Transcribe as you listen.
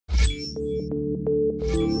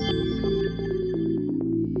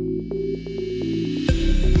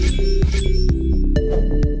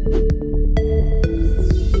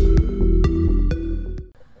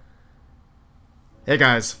Hey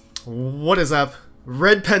guys, what is up?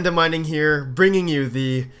 RedPandaMining here, bringing you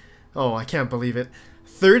the, oh I can't believe it,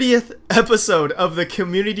 30th episode of the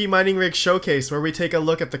Community Mining Rig Showcase, where we take a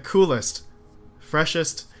look at the coolest,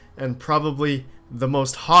 freshest, and probably the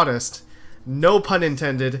most hottest, no pun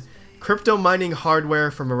intended, crypto mining hardware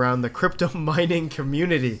from around the crypto mining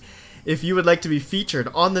community. If you would like to be featured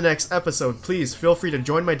on the next episode, please feel free to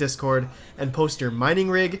join my Discord and post your mining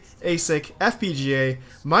rig, ASIC, FPGA,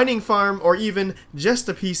 mining farm, or even just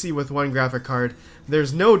a PC with one graphic card.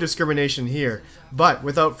 There's no discrimination here. But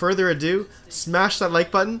without further ado, smash that like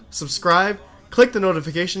button, subscribe, click the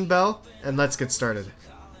notification bell, and let's get started.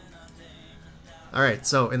 Alright,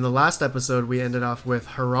 so in the last episode we ended off with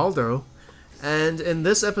Geraldo, and in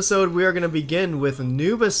this episode we are going to begin with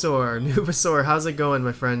Noobasaur. Noobasaur, how's it going,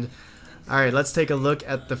 my friend? Alright, let's take a look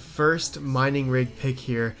at the first mining rig pick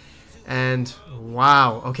here. And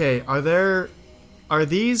wow, okay, are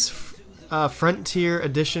these Frontier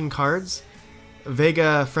Edition cards?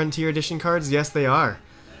 Vega Frontier Edition cards? Yes, they are.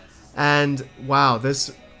 And wow,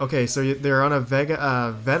 this, okay, so they're on a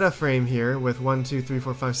Veta frame here with 1, 2, 3,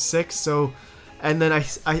 4, 5, 6. So, and then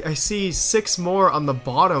I see 6 more on the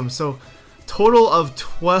bottom. So total of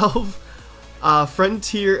 12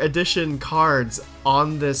 Frontier Edition cards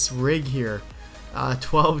on this rig here.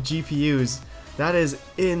 12 GPUs. That is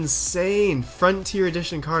insane. Frontier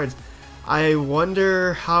Edition cards. I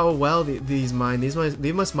wonder how well these mine.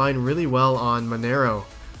 They must mine really well on Monero,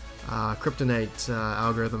 Kryptonite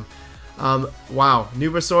algorithm. Wow,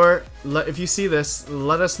 Noobasaur, if you see this,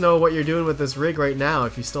 let us know what you're doing with this rig right now,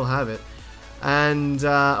 if you still have it. And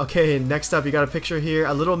okay, next up, you got a picture here,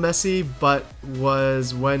 a little messy, but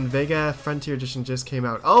was when Vega Frontier Edition just came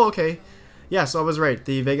out. Oh, okay. Yeah, so I was right.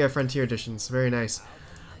 The Vega Frontier Editions, very nice.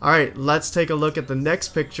 Alright, let's take a look at the next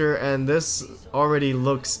picture, and this already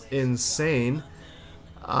looks insane.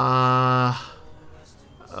 Okay,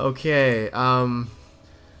 I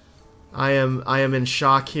am in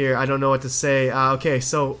shock here. I don't know what to say. Okay,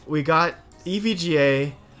 so we got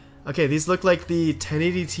EVGA. Okay, these look like the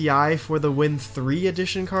 1080 Ti for the Win 3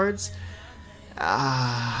 edition cards.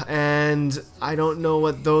 And I don't know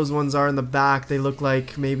what those ones are in the back. They look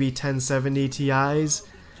like maybe 1070 Ti's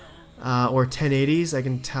or 1080s. I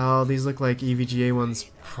can tell these look like EVGA ones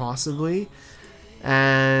possibly.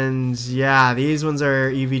 And yeah, these ones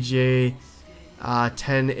are EVGA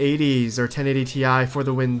 1080s or 1080 Ti for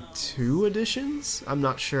the Win 2 editions? I'm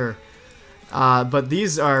not sure. But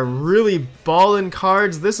these are really ballin'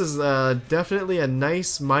 cards. This is definitely a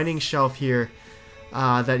nice mining shelf here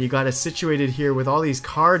that you got situated here with all these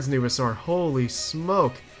cards, Noobasaur. Holy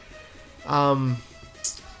smoke. And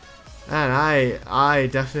I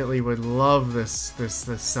definitely would love this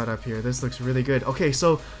setup here. This looks really good. Okay,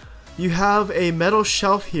 so you have a metal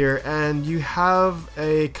shelf here, and you have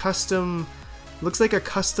a custom, looks like a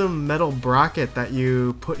custom metal bracket that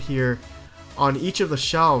you put here on each of the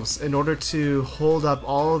shelves in order to hold up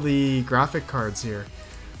all the graphic cards here.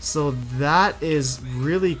 So that is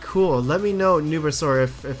really cool. Let me know,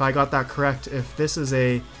 Noobasaur, if I got that correct, if this is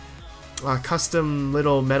a custom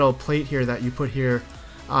little metal plate here that you put here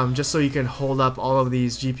just so you can hold up all of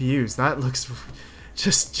these GPUs. That looks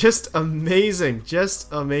just amazing.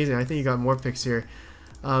 Just amazing. I think you got more pics here.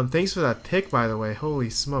 Thanks for that pic, by the way. Holy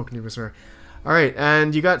smoke, Noobasaur. Alright,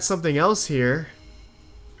 and you got something else here.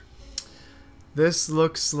 This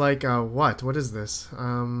looks like a what? What is this?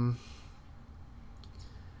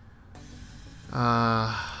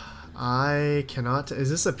 I cannot. Is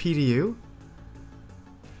this a PDU?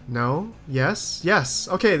 No? Yes? Yes.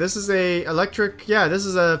 Okay, this is a electric. Yeah, this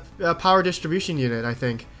is a power distribution unit, I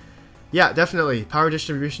think. Yeah, definitely power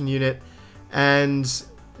distribution unit. And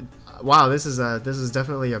wow, this is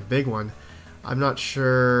definitely a big one. I'm not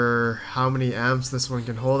sure how many amps this one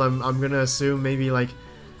can hold. I'm gonna assume maybe like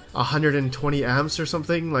 120 amps or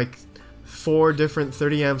something, like 4 different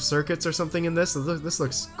 30 amp circuits or something in this. This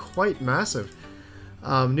looks quite massive.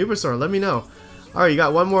 Noobasaur, let me know. Alright, you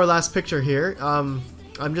got one more last picture here.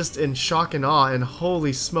 I'm just in shock and awe, and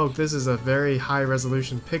holy smoke, this is a very high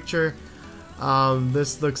resolution picture.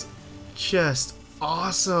 This looks just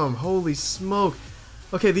awesome. Holy smoke.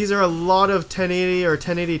 Okay, these are a lot of 1080 or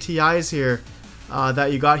 1080 Ti's here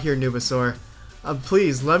that you got here, Noobasaur.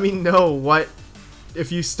 Please let me know what, if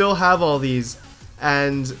you still have all these,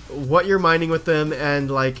 and what you're mining with them, and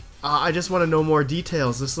like I just want to know more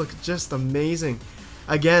details. This looks just amazing.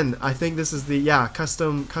 Again, I think this is the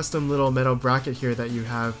custom little metal bracket here that you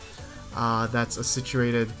have that's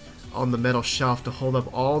situated on the metal shelf to hold up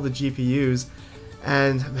all the GPUs.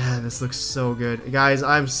 And man, this looks so good, guys.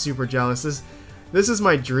 I'm super jealous. This is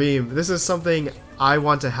my dream. This is something I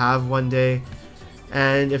want to have one day.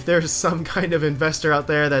 And if there's some kind of investor out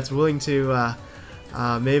there that's willing to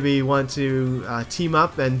maybe want to team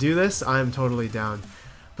up and do this, I'm totally down.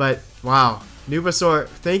 But wow, Noobasaur,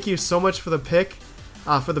 thank you so much for the pick,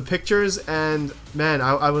 for the pictures, and man,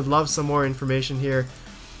 I would love some more information here.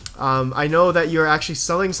 I know that you're actually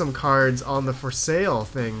selling some cards on the for sale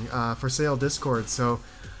thing, for sale Discord, so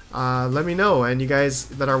let me know. And you guys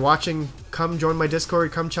that are watching, come join my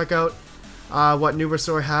Discord, come check out what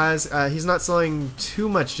Noobasaur has. He's not selling too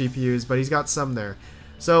much GPUs, but he's got some there.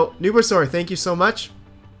 So Noobasaur, thank you so much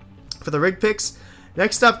for the rig picks.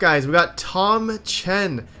 Next up, guys, we got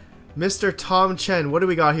Tomchen, Mr. Tomchen. What do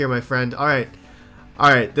we got here, my friend? All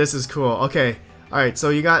right, this is cool. Okay, all right, so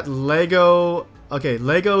you got Lego. Okay,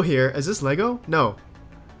 Lego here. Is this Lego? No.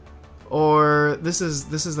 Or this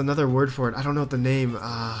is another word for it. I don't know what the name.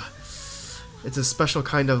 It's a special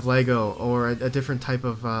kind of Lego, or a different type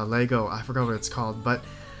of Lego. I forgot what it's called, but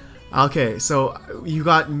okay. So you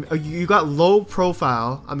got low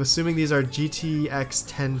profile. I'm assuming these are GTX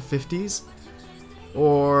 1050s,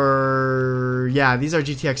 or yeah, these are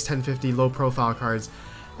GTX 1050 low profile cards,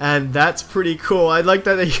 and that's pretty cool. I like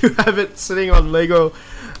that you have it sitting on Lego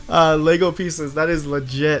pieces. That is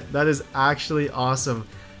legit. That is actually awesome.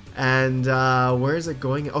 And where is it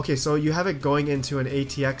going? Okay, so you have it going into an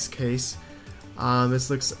ATX case. This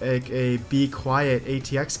looks like a Be Quiet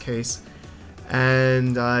ATX case,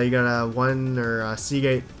 and you got a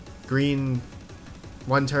Seagate green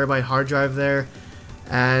 1 terabyte hard drive there,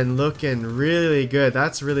 and looking really good.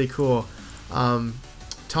 That's really cool.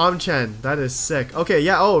 Tomchen, that is sick. Okay,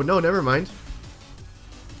 yeah. Oh no, never mind.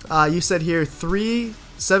 You said here 3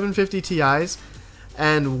 750 Ti's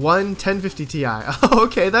and 1 1050 Ti.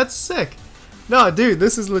 Okay, that's sick. No, dude,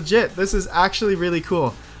 this is legit. This is actually really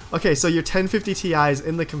cool. Okay, so your 1050 Ti's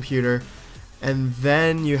in the computer, and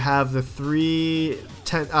then you have the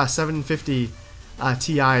 750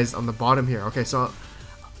 Ti's on the bottom here. Okay, so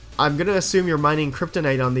I'm gonna assume you're mining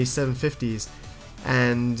kryptonite on these 750s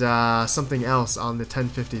and something else on the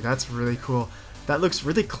 1050. That's really cool. That looks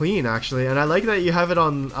really clean, actually, and I like that you have it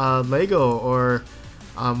on Lego or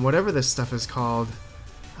whatever this stuff is called.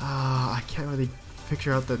 I can't really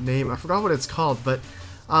picture out the name. I forgot what it's called, but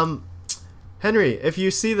Henry, if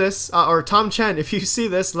you see this, or Tomchen, if you see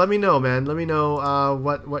this, let me know, man. Let me know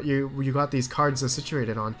what you got these cards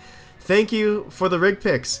situated on. Thank you for the rig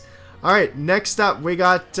picks. All right, next up we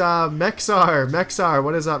got Mexar. Mexar,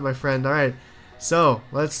 what is up, my friend? All right, so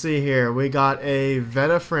let's see here. We got a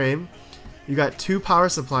Veta frame. You got 2 power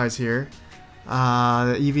supplies here.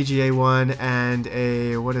 The EVGA one and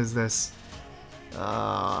a, what is this?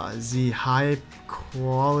 Z high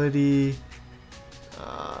quality.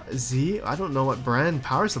 I don't know what brand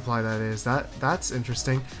power supply that is. That's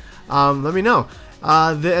interesting. Let me know.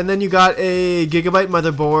 And then you got a Gigabyte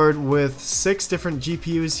motherboard with 6 different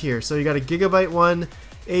GPUs here. So you got a Gigabyte one,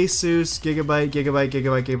 Asus,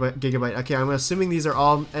 Gigabyte. Okay, I'm assuming these are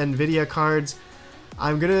all NVIDIA cards.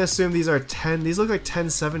 I'm gonna assume these are these look like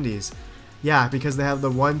 1070s. Yeah, because they have the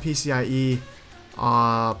 1 PCIe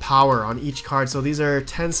power on each card. So these are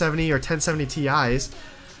 1070 or 1070 Ti's.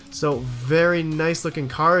 So very nice looking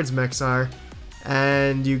cards, Mexar.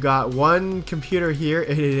 And you got 1 computer here,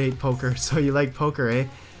 888 poker. So you like poker, eh?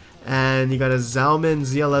 And you got a Zalman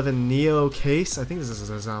Z11 Neo case. I think this is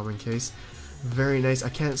a Zalman case. Very nice. I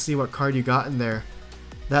can't see what card you got in there.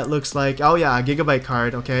 That looks like, oh yeah, a Gigabyte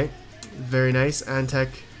card. Okay, very nice. Antec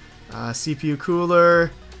CPU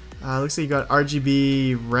cooler. Looks like you got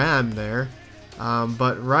RGB RAM there.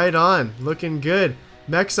 But right on, looking good.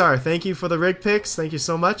 Mexar, thank you for the rig picks. Thank you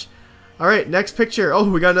so much. Alright, next picture. Oh,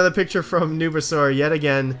 we got another picture from Noobasaur yet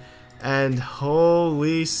again. And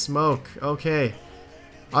holy smoke. Okay.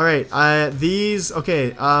 Alright,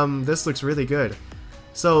 this looks really good.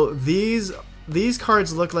 So these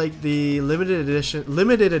cards look like the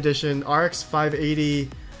limited edition RX 580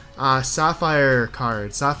 Sapphire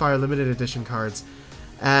cards, Sapphire limited edition cards.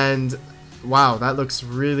 And wow, that looks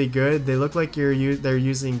really good. They look like they're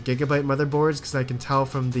using Gigabyte motherboards, because I can tell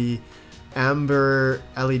from the amber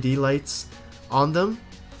LED lights on them.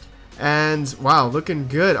 And wow, looking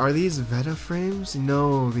good. Are these Veta frames?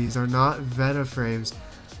 No, these are not Veta frames.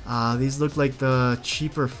 These look like the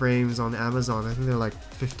cheaper frames on Amazon. I think they're like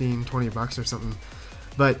 15-20 bucks or something.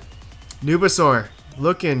 But Noobasaur,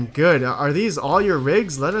 looking good. Are these all your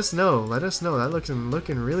rigs? Let us know. Let us know. That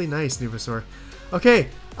looking really nice, Noobasaur. Okay,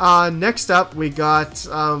 next up we got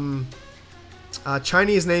a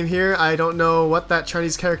Chinese name here. I don't know what that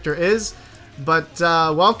Chinese character is, but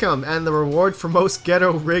welcome. And the reward for most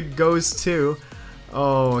ghetto rig goes to...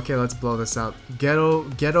 Oh, okay, let's blow this up.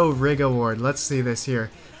 Ghetto rig award. Let's see this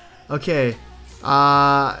here. Okay,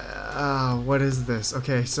 What is this?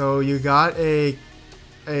 Okay, so you got a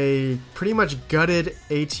pretty much gutted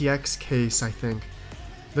ATX case, I think.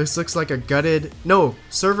 This looks like a gutted, no,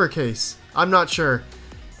 server case. I'm not sure.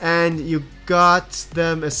 And you got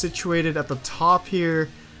them situated at the top here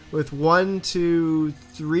with 1, 2,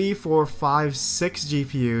 3, 4, 5, 6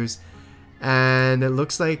 GPUs. And it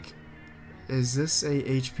looks like, is this a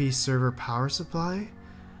HP server power supply?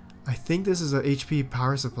 I think this is a HP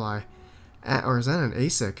power supply. Or is that an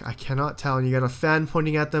ASIC? I cannot tell. And you got a fan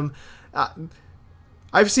pointing at them.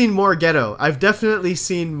 I've seen more ghetto. I've definitely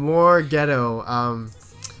seen more ghetto.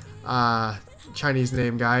 Chinese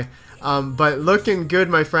name guy. But looking good,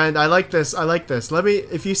 my friend. I like this. I like this. Let me,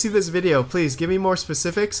 if you see this video, please give me more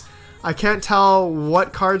specifics. I can't tell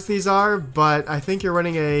what cards these are, but I think you're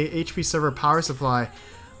running a HP server power supply.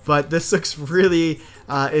 But this looks really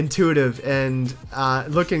intuitive and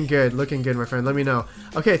looking good, my friend. Let me know.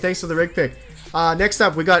 Okay, thanks for the rig pick. Next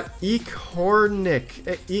up, we got Eekhoornrik.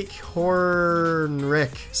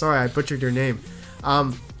 Eekhoornrik. Sorry, I butchered your name.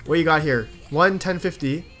 What you got here? One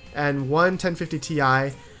 1050 and one 1050 Ti,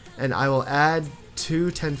 and I will add 2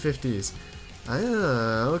 1050s.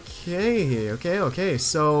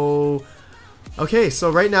 Okay, so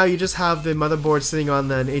right now you just have the motherboard sitting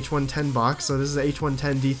on an H110 box. So this is an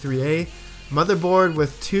H110 D3A motherboard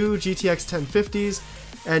with 2 GTX 1050s,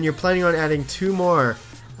 and you're planning on adding 2 more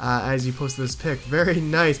as you post this pick. Very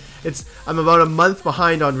nice. I'm about a month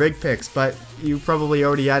behind on rig picks, but you probably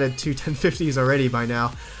already added 2 1050s already by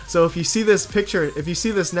now. So if you see this picture, if you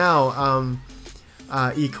see this now,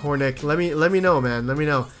 Eekhoornrik, let me know, man. Let me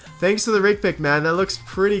know. Thanks for the rig pick, man. That looks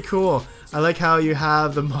pretty cool. I like how you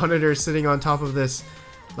have the monitor sitting on top of this.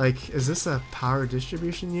 Like, is this a power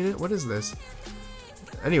distribution unit? What is this?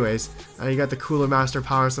 Anyways, you got the Cooler Master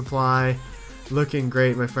power supply. Looking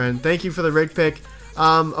great, my friend. Thank you for the rig pick.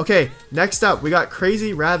 Okay, next up, we got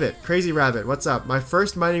Crazy Rabbit. Crazy Rabbit, what's up? My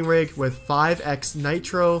first mining rig with 5X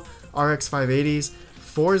Nitro RX 580s,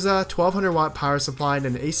 Forza 1200 watt power supply, and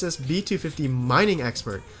an Asus B250 mining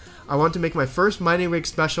expert. I want to make my first mining rig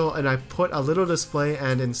special, and I put a little display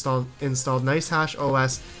and installed NiceHash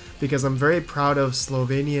OS because I'm very proud of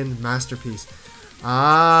Slovenian masterpiece.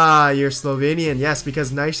 Ah, you're Slovenian. Yes,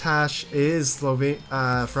 because NiceHash is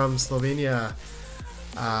from Slovenia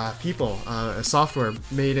people, a software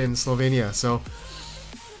made in Slovenia. So,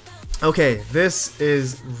 okay, this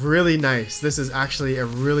is really nice. This is actually a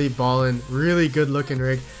really ballin', really good looking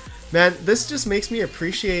rig. Man, this just makes me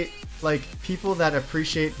appreciate like people that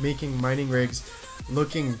appreciate making mining rigs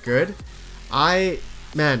looking good. I'm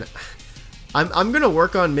gonna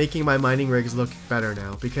work on making my mining rigs look better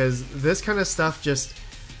now, because this kind of stuff just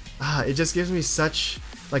it just gives me such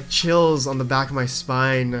like chills on the back of my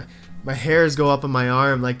spine. My hairs go up on my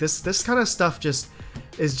arm. Like this kind of stuff just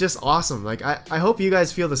is just awesome. Like I hope you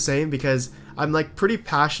guys feel the same, because I'm like pretty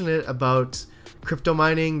passionate about crypto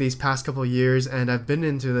mining these past couple years, and I've been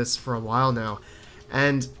into this for a while now.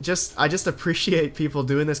 And I just appreciate people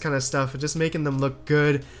doing this kind of stuff, just making them look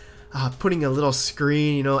good, putting a little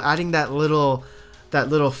screen, you know, adding that little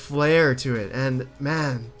flair to it. And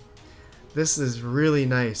man, this is really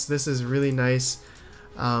nice. This is really nice.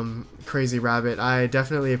 Crazy Rabbit, I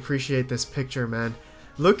definitely appreciate this picture, man.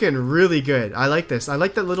 Looking really good. I like this. I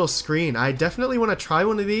like that little screen. I definitely want to try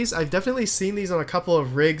one of these. I've definitely seen these on a couple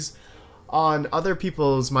of rigs on other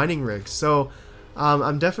people's mining rigs. So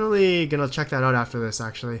I'm definitely gonna check that out after this,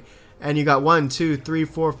 actually. And you got 1, 2, 3,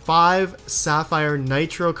 4, 5 Sapphire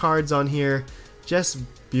Nitro cards on here. Just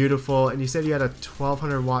beautiful. And you said you had a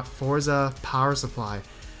 1200 watt Forza power supply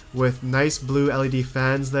with nice blue LED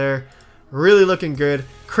fans there. Really looking good.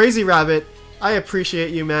 Crazy Rabbit, I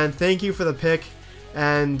appreciate you, man. Thank you for the pick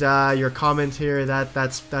and your comment here.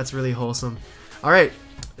 That's really wholesome. All right.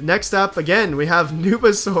 Next up, again, we have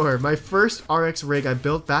Noobasaur, my first RX rig I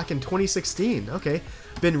built back in 2016. Okay,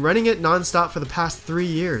 been running it non-stop for the past 3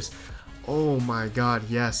 years. Oh my god,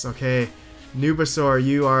 yes, okay. Noobasaur,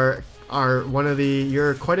 you are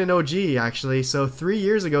you're quite an OG, actually. So 3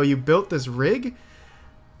 years ago, you built this rig?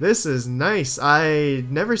 This is nice. I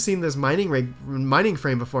never seen this mining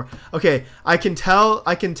frame before. Okay, I can tell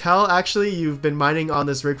actually you've been mining on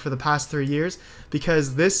this rig for the past 3 years,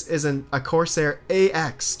 because this is a Corsair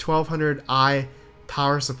AX 1200i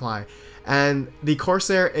power supply. And the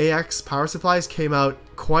Corsair AX power supplies came out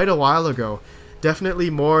quite a while ago. Definitely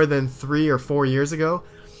more than 3 or 4 years ago.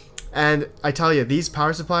 And I tell you, these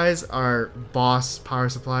power supplies are boss power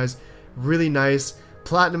supplies. Really nice,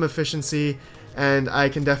 platinum efficiency. And I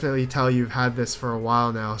can definitely tell you've had this for a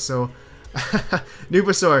while now. So,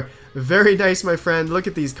 Noobasaur, very nice, my friend. Look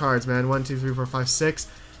at these cards, man. 1, 2, 3, 4, 5, 6.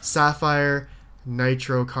 Sapphire,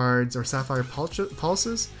 nitro cards or sapphire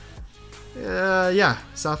pulses. Yeah,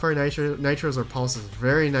 sapphire nitros or pulses.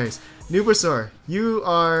 Very nice. Noobasaur, you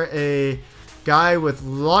are a guy with a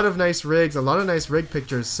lot of nice rigs, a lot of nice rig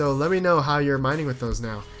pictures. So let me know how you're mining with those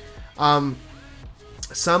now.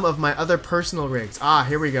 Some of my other personal rigs.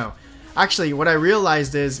 Here we go. Actually, what I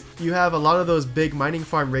realized is you have a lot of those big mining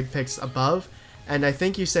farm rig pics above, and I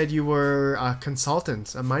think you said you were a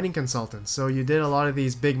consultant, a mining consultant. So you did a lot of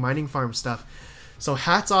these big mining farm stuff. So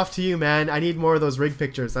hats off to you, man. I need more of those rig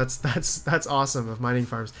pictures. That's awesome of mining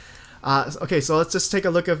farms. Okay, so let's just take a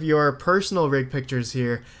look of your personal rig pictures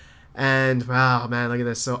here. And wow, man, look at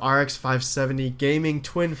this. So RX 570 gaming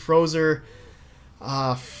twin Frozer,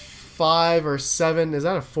 5 or 7. Is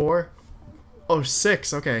that a 4? Oh,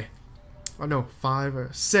 6. Okay. Oh no, 5 or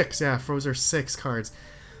 6. Yeah, Frozer 6 cards.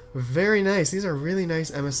 Very nice. These are really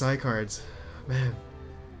nice MSI cards, man.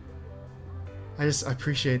 I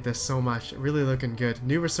appreciate this so much. Really looking good.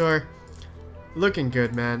 Noobasaur, looking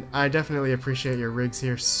good, man. I definitely appreciate your rigs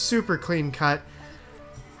here. Super clean cut,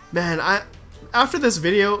 man. After this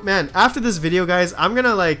video, guys, I'm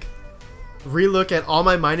gonna like relook at all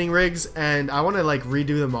my mining rigs, and I want to like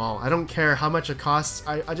redo them all. I don't care how much it costs.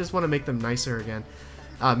 I just want to make them nicer again.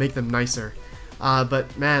 Make them nicer.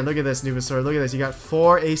 But man, look at this, Noobasaur. Look at this. You got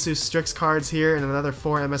 4 Asus Strix cards here and another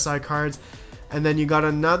 4 MSI cards. And then you got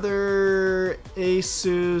another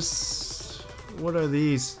Asus. What are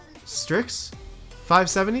these? Strix?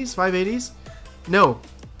 570s? 580s? No.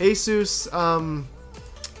 Asus.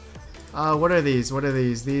 What are these? What are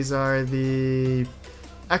these? These are the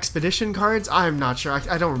Expedition cards? I'm not sure.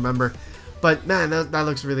 I don't remember. But man, that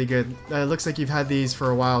looks really good. It looks like you've had these for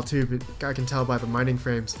a while too, but I can tell by the mining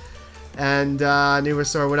frames. And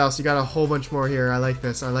Noobasaur, what else? You got a whole bunch more here. I like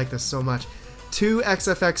this. I like this so much. 2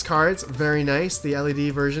 XFX cards, very nice, the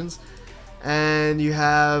LED versions. And you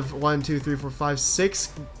have 1, 2, 3, 4, 5,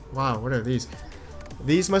 6. Wow, what are these?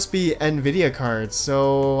 These must be NVIDIA cards.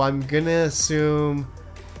 So I'm gonna assume,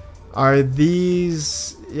 are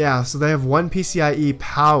these? Yeah, so they have 1 PCIe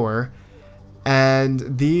power,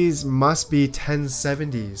 and these must be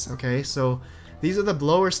 1070s. Okay, so these are the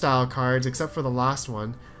blower style cards, except for the last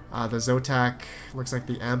one. The Zotac looks like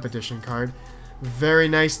the AMP edition card. Very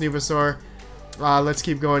nice, Noobasaur. Let's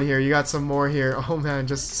keep going here. You got some more here. Oh man,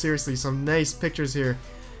 just seriously, some nice pictures here.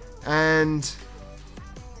 And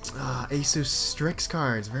Asus Strix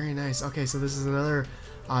cards, very nice. Okay, so this is another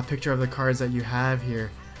picture of the cards that you have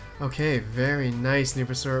here. Okay, very nice,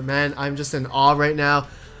 Noobasaur. Man, I'm just in awe right now.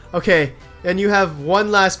 Okay, and you have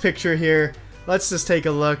one last picture here. Let's just take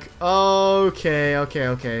a look. Okay.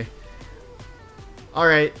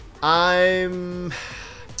 Alright,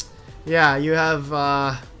 yeah, you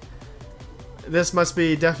have, this must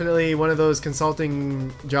be definitely one of those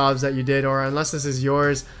consulting jobs that you did, or unless this is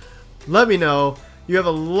yours, let me know. You have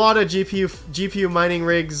a lot of GPU mining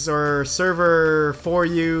rigs or server for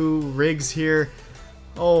you rigs here.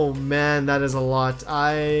 Oh man, that is a lot.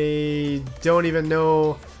 I don't even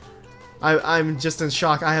know. I'm just in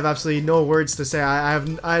shock. I have absolutely no words to say. I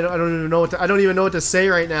don't even know what to say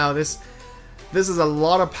right now. This is a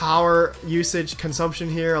lot of power usage consumption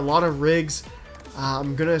here. A lot of rigs.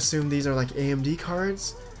 I'm gonna assume these are like AMD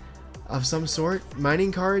cards of some sort,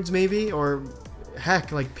 mining cards maybe, or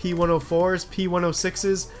heck, like P104s,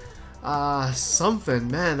 P106s,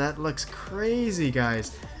 something. Man, that looks crazy,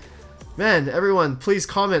 guys. Man, everyone, please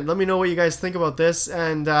comment. Let me know what you guys think about this.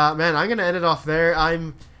 And man, I'm gonna end it off there.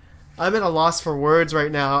 I'm at a loss for words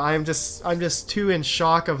right now. I'm just too in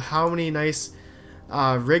shock of how many nice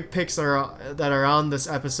rig picks that are on this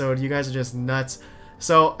episode. You guys are just nuts.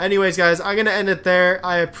 So anyways, guys, I'm gonna end it there.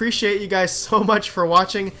 I appreciate you guys so much for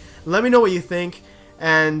watching. Let me know what you think,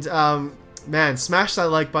 and man, smash that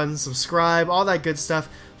like button, subscribe, all that good stuff.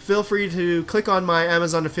 Feel free to click on my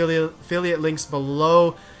Amazon affiliate links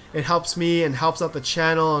below. It helps me and helps out the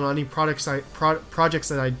channel and any projects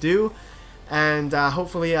that I do. And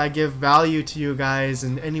hopefully I give value to you guys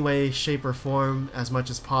in any way, shape, or form as much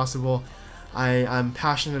as possible. I'm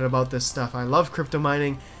passionate about this stuff. I love crypto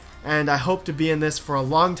mining, and I hope to be in this for a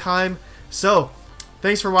long time. So,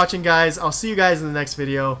 thanks for watching, guys. I'll see you guys in the next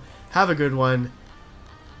video. Have a good one,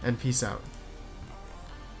 and peace out.